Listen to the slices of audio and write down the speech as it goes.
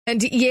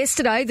And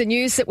yesterday, the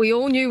news that we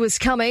all knew was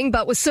coming,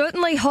 but we're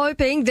certainly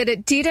hoping that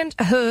it didn't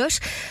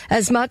hurt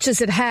as much as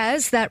it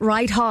has, that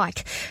rate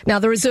hike. Now,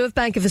 the Reserve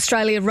Bank of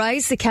Australia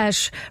raised the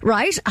cash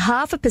rate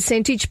 0.5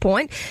 percentage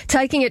point,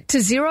 taking it to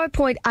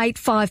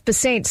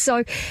 0.85%.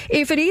 So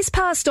if it is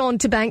passed on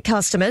to bank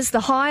customers, the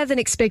higher than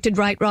expected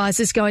rate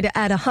rise is going to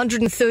add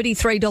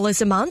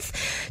 $133 a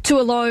month to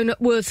a loan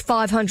worth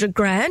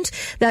 $500,000.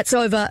 That's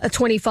over a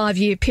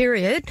 25-year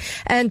period,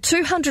 and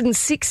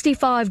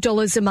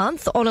 $265 a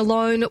month on a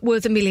loan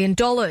worth $1 million.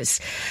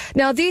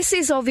 Now, this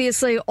is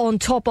obviously on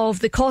top of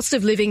the cost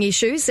of living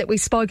issues that we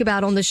spoke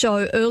about on the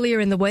show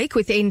earlier in the week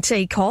with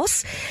NT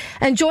costs.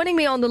 And joining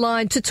me on the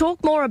line to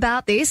talk more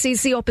about this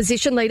is the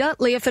opposition leader,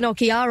 Leah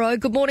Finocchiaro.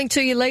 Good morning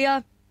to you,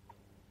 Leah.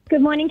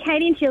 Good morning,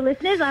 Katie, and to your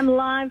listeners. I'm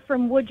live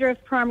from Woodruff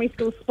Primary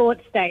School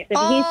Sports Day. So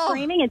if you hear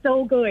screaming, it's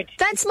all good.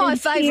 That's my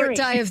favourite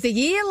day of the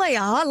year,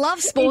 Leah. I love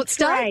Sports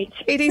Day.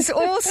 It is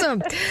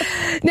awesome.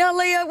 Now,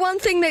 Leah, one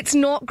thing that's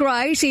not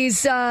great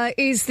is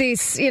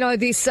this,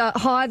 this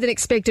higher than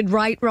expected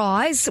rate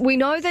rise. We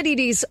know that it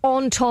is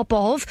on top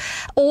of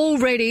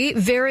already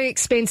very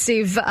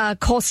expensive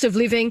cost of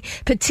living,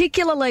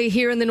 particularly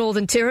here in the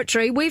Northern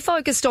Territory. We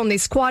focused on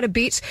this quite a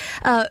bit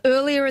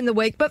earlier in the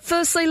week. But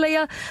firstly,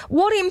 Leah,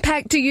 what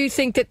impact do you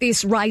think that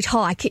this rate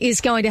hike is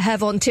going to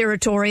have on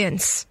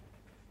Territorians?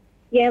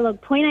 Yeah,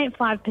 look,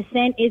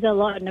 0.85% is a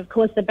lot. And, of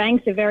course, the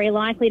banks are very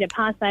likely to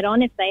pass that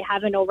on if they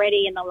haven't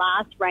already in the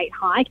last rate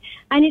hike.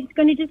 And it's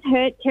going to just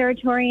hurt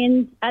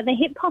Territorians at the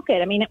hip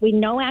pocket. I mean, we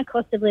know our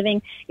cost of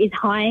living is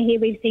higher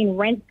here. We've seen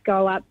rents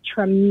go up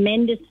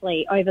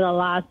tremendously over the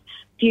last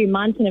few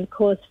months. And, of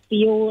course,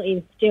 fuel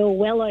is still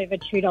well over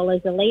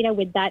 $2 a litre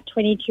with that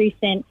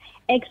 22-cent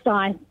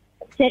excise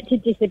set to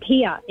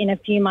disappear in a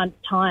few months'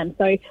 time.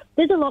 So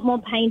there's a lot more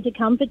pain to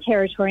come for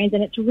Territorians,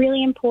 and it's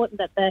really important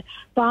that the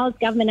Files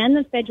government and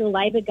the federal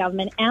Labor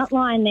government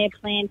outline their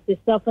plans to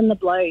soften the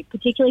blow,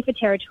 particularly for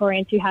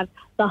Territorians who have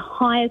the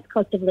highest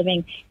cost of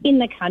living in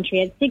the country.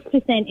 At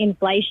 6%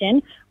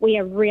 inflation, we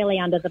are really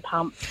under the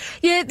pump.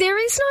 Yeah, there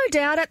is no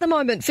doubt at the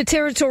moment for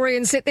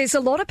Territorians that there's a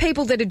lot of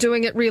people that are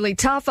doing it really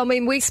tough. I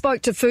mean, we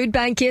spoke to Food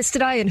Bank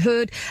yesterday and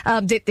heard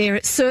that there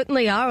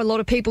certainly are a lot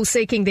of people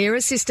seeking their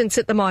assistance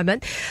at the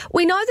moment.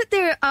 We know that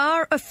there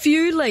are a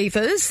few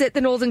levers that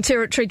the Northern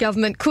Territory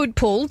government could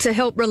pull to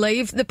help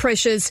relieve the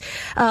pressures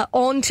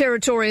on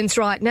Territorians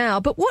right now.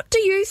 But what do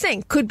you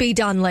think could be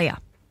done, Leah?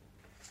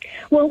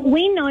 Well,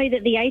 we know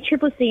that the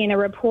ACCC in a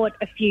report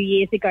a few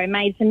years ago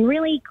made some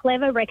really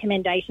clever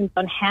recommendations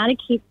on how to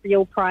keep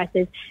fuel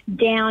prices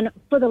down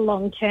for the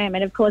long term.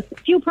 And, of course,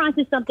 fuel price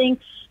is something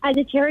as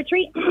a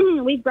territory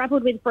we've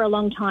grappled with for a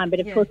long time,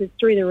 but, of course, it's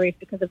through the roof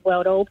because of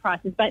world oil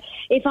prices. But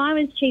if I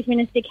was Chief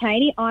Minister,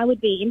 Katie, I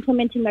would be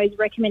implementing those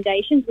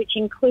recommendations, which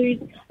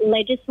includes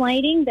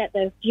legislating that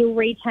the fuel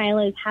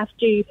retailers have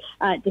to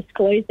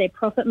disclose their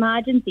profit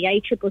margins. The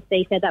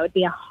ACCC said that would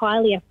be a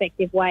highly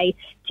effective way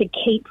to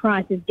keep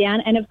prices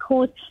down, and, of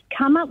course,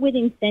 come up with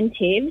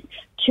incentives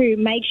to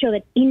make sure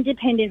that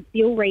independent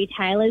fuel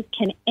retailers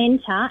can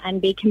enter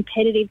and be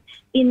competitive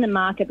in the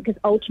market, because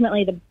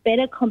ultimately the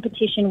better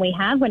competition we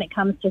have when it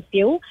comes to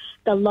fuel,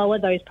 the lower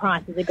those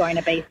prices are going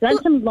to be. So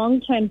that's some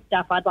long-term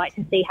stuff I'd like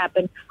to see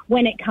happen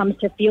when it comes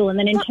to fuel. And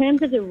then in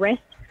terms of the rest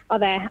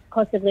of our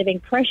cost of living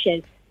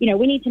pressures, we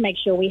need to make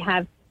sure we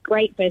have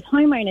great first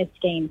homeowner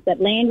schemes,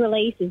 that land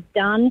release is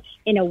done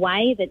in a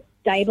way that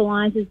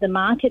stabilises the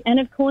market, and,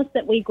 of course,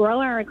 that we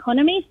grow our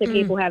economy so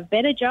people have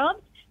better jobs,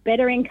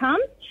 better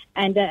incomes,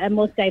 and a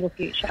more stable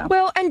future.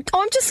 Well, and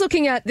I'm just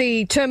looking at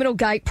the terminal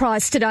gate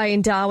price today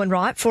in Darwin,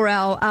 right, for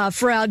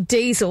our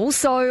diesel.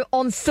 So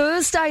on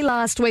Thursday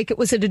last week, it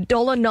was at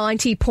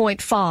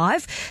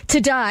 $1.90.5.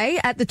 Today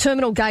at the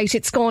terminal gate,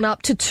 it's gone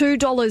up to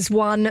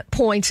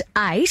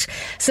 $2.01.8.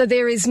 So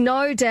there is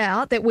no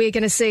doubt that we're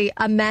going to see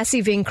a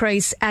massive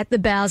increase at the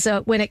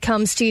Bowser when it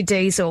comes to your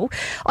diesel.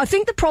 I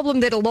think the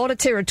problem that a lot of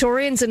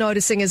Territorians are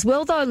noticing as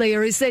well, though,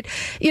 Leah, is that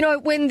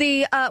when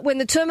the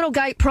terminal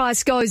gate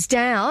price goes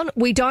down,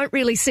 we don't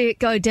really see it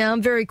go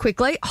down very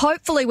quickly.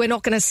 Hopefully we're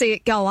not going to see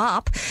it go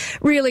up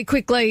really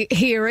quickly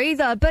here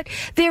either. But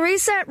there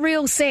is that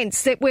real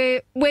sense that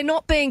we're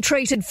not being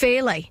treated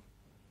fairly.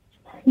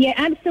 Yeah,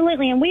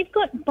 absolutely. And we've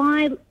got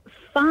by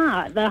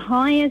far the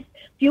highest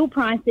fuel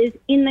prices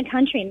in the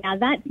country. Now,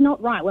 that's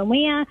not right. When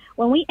we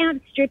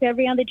outstrip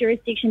every other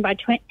jurisdiction by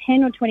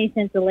 10 or 20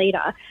 cents a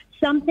litre,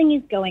 something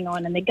is going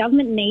on, and the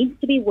government needs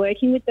to be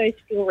working with those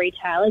fuel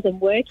retailers and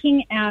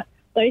working out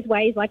those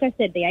ways. Like I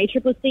said, the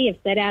ACCC have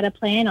set out a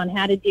plan on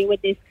how to deal with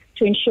this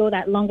to ensure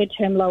that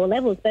longer-term lower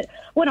levels. But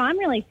what I'm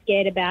really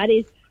scared about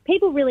is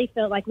people really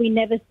felt like we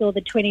never saw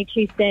the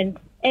 22 cents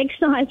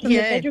excise from the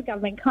federal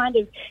government kind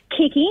of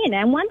kick in.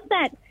 And once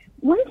that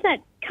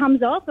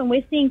comes off and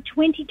we're seeing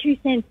 22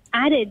 cents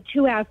added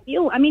to our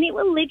fuel, I mean, it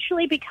will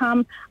literally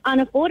become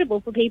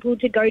unaffordable for people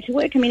to go to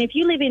work. I mean, if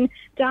you live in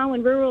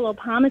Darwin Rural or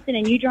Palmerston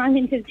and you drive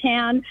into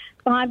town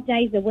 5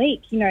 days a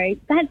week,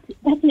 that's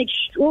an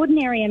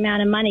extraordinary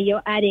amount of money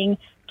you're adding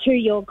to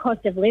your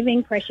cost of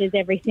living pressures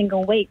every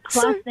single week.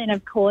 Plus, then,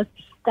 of course,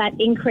 that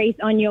increase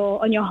on your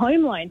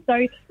home loan.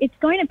 So it's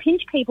going to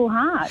pinch people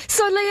hard.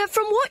 So, Leah,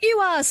 from what you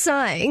are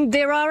saying,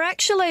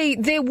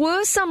 there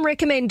were some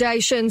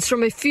recommendations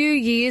from a few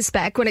years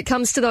back when it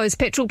comes to those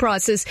petrol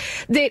prices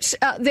that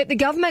the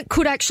government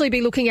could actually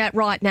be looking at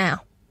right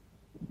now.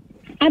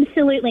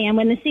 Absolutely. And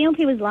when the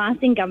CLP was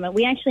last in government,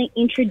 we actually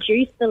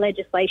introduced the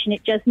legislation.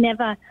 It just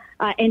never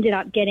ended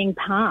up getting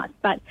passed.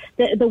 But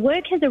the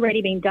work has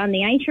already been done. The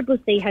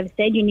ACCC have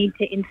said you need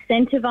to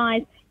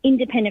incentivise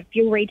independent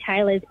fuel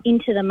retailers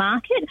into the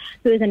market.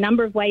 So there's a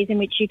number of ways in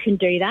which you can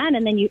do that.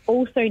 And then you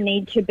also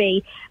need to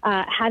be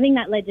having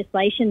that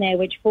legislation there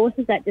which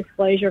forces that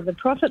disclosure of the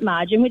profit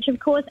margin, which of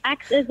course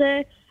acts as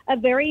a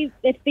very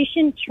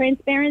efficient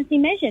transparency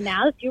measure.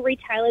 Now, the fuel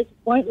retailers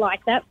won't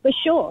like that for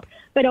sure.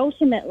 But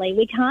ultimately,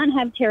 we can't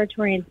have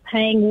Territorians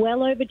paying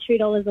well over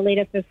 $2 a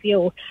litre for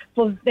fuel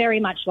for very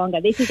much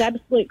longer. This is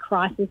absolute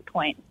crisis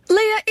point.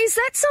 Leah, is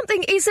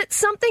it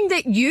something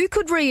that you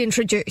could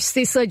reintroduce,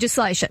 this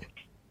legislation?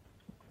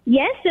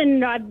 Yes,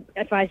 and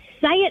if I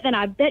say it, then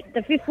I bet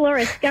the fifth floor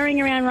is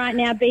scurrying around right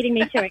now beating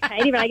me to it,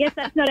 Katie, but I guess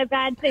that's not a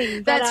bad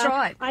thing. But, that's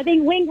right. I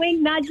think wink, wink,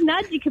 nudge,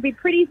 nudge, you could be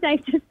pretty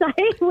safe to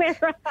say we're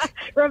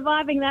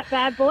reviving that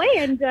bad boy,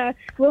 and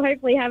we'll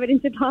hopefully have it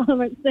into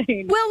Parliament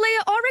soon. Well, Leah,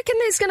 I reckon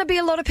there's going to be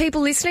a lot of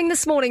people listening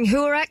this morning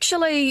who are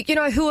actually,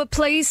 who are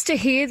pleased to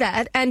hear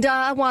that and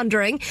are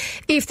wondering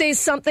if there's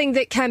something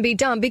that can be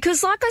done.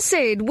 Because like I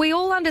said, we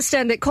all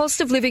understand that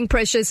cost of living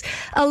pressures,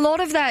 a lot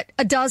of that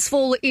does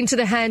fall into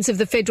the hands of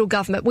the federal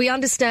government. We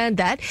understand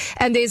that,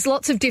 and there's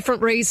lots of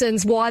different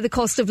reasons why the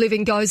cost of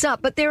living goes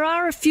up, but there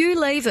are a few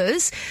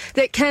levers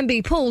that can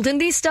be pulled, and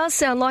this does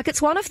sound like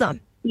it's one of them.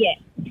 Yeah,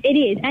 it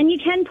is. And you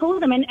can pull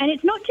them. And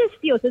it's not just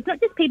fuel. So it's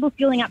not just people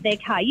fueling up their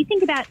car. You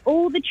think about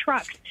all the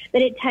trucks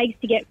that it takes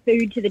to get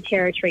food to the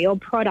territory or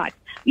products.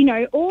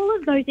 All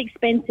of those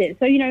expenses.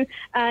 So,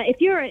 if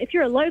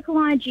you're a local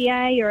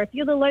IGA or if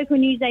you're the local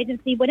news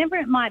agency, whatever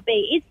it might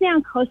be, it's now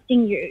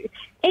costing you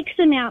X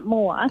amount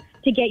more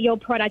to get your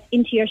product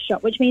into your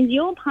shop, which means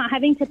you're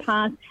having to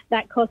pass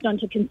that cost on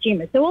to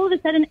consumers. So all of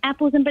a sudden,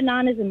 apples and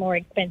bananas are more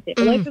expensive.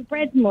 A loaf of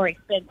bread's more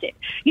expensive.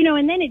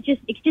 And then it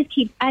just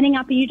keeps adding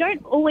up, and you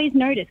don't always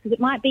notice because it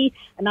might be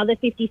another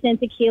 50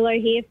 cents a kilo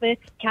here for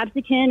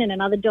capsicum and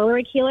another $1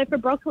 a kilo for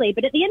broccoli.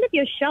 But at the end of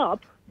your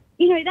shop,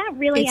 that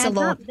really adds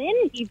up. Then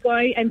you go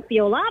and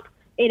fuel up.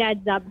 It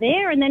adds up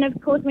there. And then, of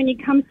course, when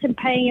it comes to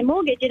paying a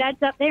mortgage, it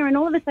adds up there. And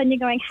all of a sudden you're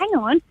going, hang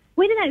on,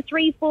 where did that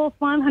 $300, $400,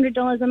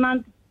 $500 a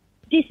month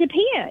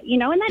disappear?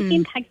 And that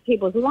impacts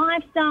people's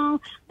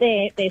lifestyle,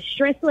 their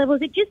stress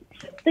levels.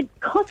 The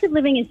cost of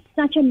living is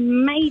such a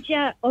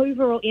major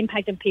overall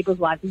impact on people's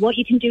lives. What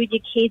you can do with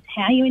your kids,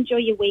 how you enjoy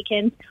your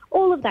weekends,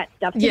 all of that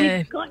stuff. So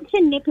we've got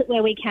to nip it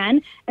where we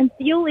can, and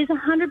fuel is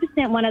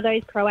 100% one of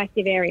those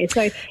proactive areas.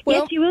 So,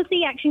 yes, you will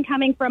see action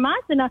coming from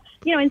us, and,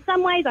 in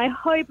some ways I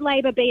hope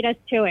Labor beat us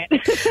to it.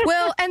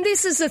 Well, and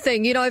this is the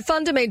thing,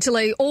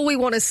 fundamentally all we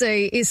want to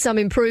see is some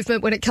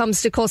improvement when it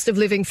comes to cost of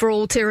living for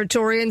all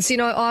Territorians.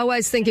 I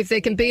always think if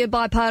there can be a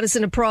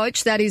bipartisan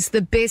approach, that is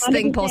the best 100%.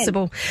 Thing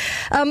possible.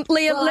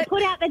 Leah,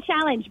 put out the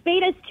challenge.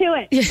 Beat us to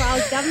it.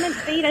 While government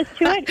beat us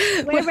to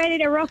it, we're ready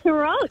to rock and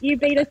roll. You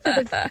beat us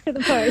to the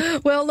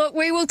post. Well, look,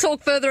 we will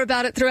talk further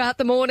about it throughout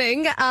the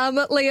morning.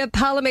 Leah,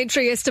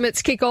 parliamentary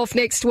estimates kick off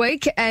next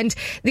week, and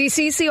this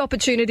is the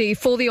opportunity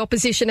for the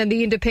opposition and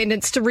the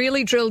independents to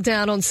really drill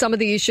down on some of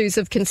the issues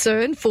of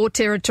concern for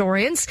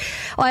Territorians.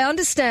 I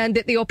understand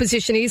that the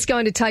opposition is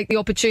going to take the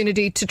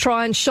opportunity to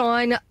try and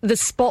shine the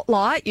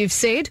spotlight, you've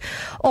said,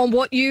 on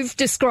what you've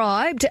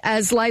described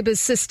as Labor's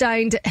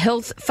sustained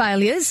health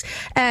failures,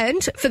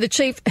 and for the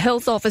Chief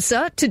Health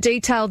Officer to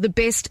detail the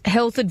best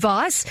health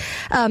advice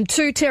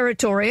to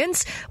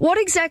Territorians. What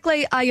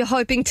exactly are you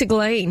hoping to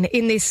glean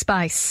in this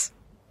space?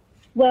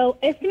 Well,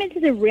 estimates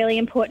is a really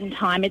important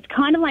time. It's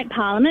kind of like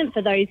Parliament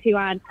for those who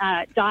aren't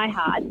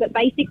diehards, but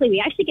basically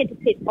we actually get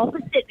to sit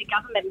opposite the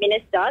government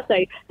minister,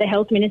 so the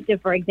health minister,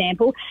 for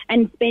example,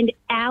 and spend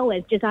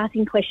hours just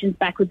asking questions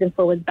backwards and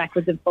forwards.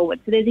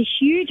 So there's a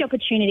huge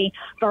opportunity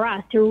for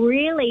us to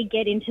really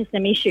get into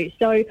some issues.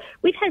 So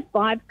we've had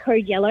 5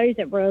 code yellows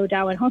at Royal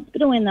Darwin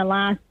Hospital in the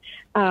last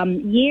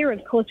year.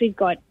 Of course, we've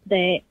got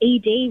the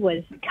ED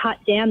was cut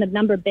down. The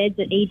number of beds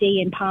at ED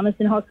in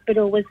Palmerston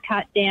Hospital was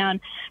cut down,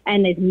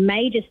 and there's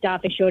major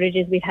staffing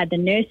shortages. We've had the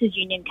nurses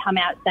union come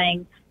out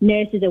saying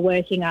nurses are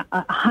working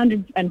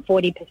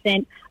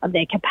 140% of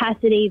their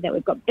capacity, that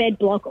we've got bed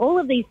block, all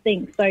of these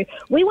things. So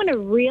we want to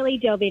really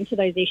delve into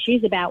those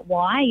issues about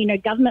why.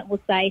 Government will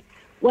say,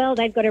 well,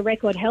 they've got a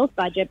record health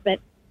budget, but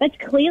that's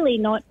clearly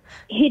not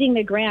hitting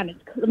the ground.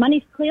 The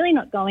money's clearly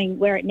not going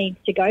where it needs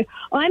to go.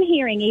 I'm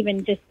hearing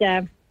even just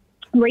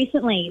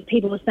recently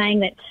people were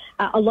saying that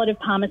a lot of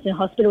Palmerston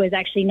Hospital is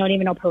actually not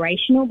even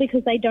operational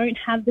because they don't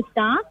have the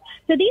staff.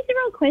 So these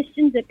are all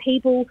questions that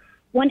people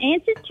want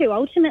answers to.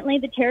 Ultimately,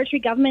 the Territory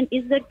government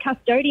is the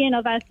custodian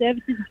of our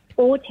services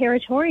for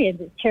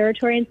Territorians. It's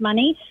Territorians'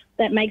 money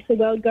that makes the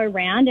world go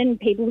round, and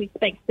people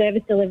expect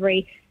service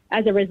delivery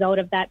as a result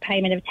of that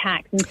payment of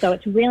tax. And so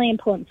it's really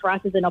important for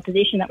us as an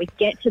opposition that we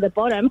get to the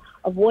bottom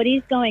of what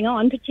is going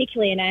on,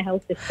 particularly in our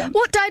health system.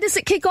 What day does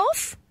it kick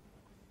off?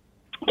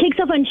 Kicks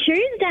off on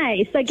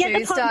Tuesday, so get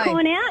the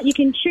popcorn out. You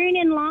can tune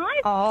in live.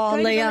 Oh,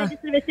 go Leah. to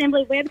the Legislative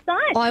Assembly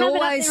website.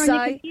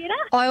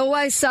 I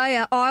always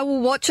say I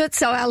will watch it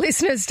so our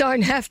listeners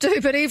don't have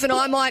to, but even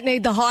I might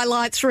need the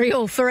highlights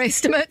reel for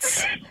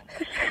estimates.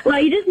 Well,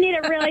 you just need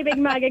a really big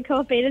mug of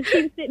coffee. Just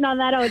keep sitting on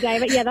that all day.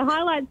 But yeah, the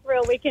highlights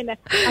reel,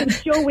 I'm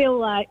sure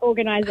we'll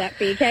organise that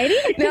for you, Katie.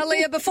 Now,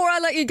 Leah, before I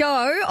let you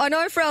go, I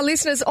know for our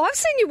listeners, I've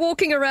seen you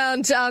walking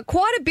around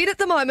quite a bit at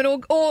the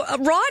moment, or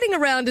riding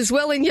around as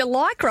well in your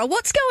Lycra.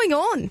 What's going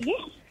on? Yes.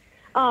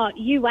 Oh,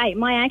 you wait.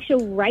 My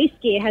actual race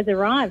gear has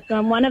arrived. So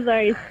I'm one of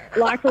those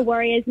Lycra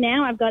warriors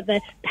now. I've got the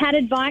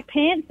padded bike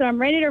pants, so I'm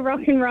ready to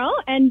rock and roll.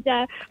 And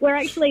we're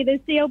actually the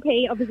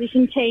CLP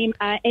opposition team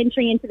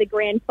entering into the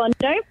Grand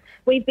Fondo.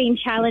 We've been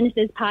challenged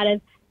as part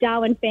of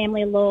Darwin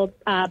Family Law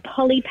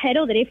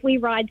polypedal that if we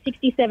ride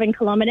 67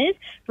 kilometres,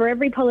 for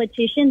every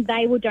politician,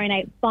 they will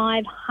donate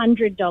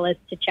 $500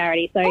 to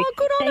charity. So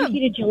thank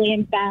you to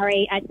Julian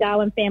Barry at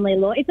Darwin Family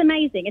Law. It's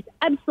amazing. It's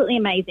absolutely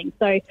amazing.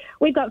 So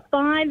we've got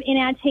 5 in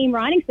our team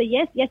riding. So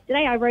yes,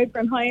 yesterday I rode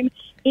from home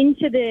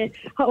into the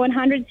Hot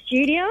 100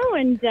 studio,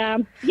 and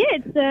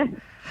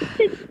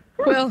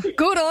well,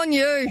 good on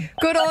you.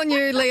 Good on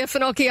you, Leah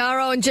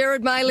Finocchiaro and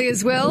Gerard Maley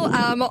as well.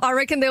 I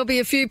reckon there'll be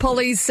a few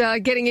pollies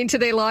getting into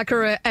their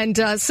Lycra and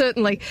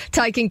certainly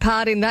taking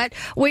part in that.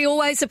 We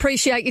always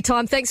appreciate your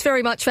time. Thanks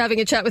very much for having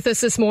a chat with us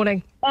this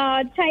morning.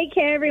 Take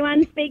care,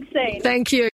 everyone. Speak soon. Thank you.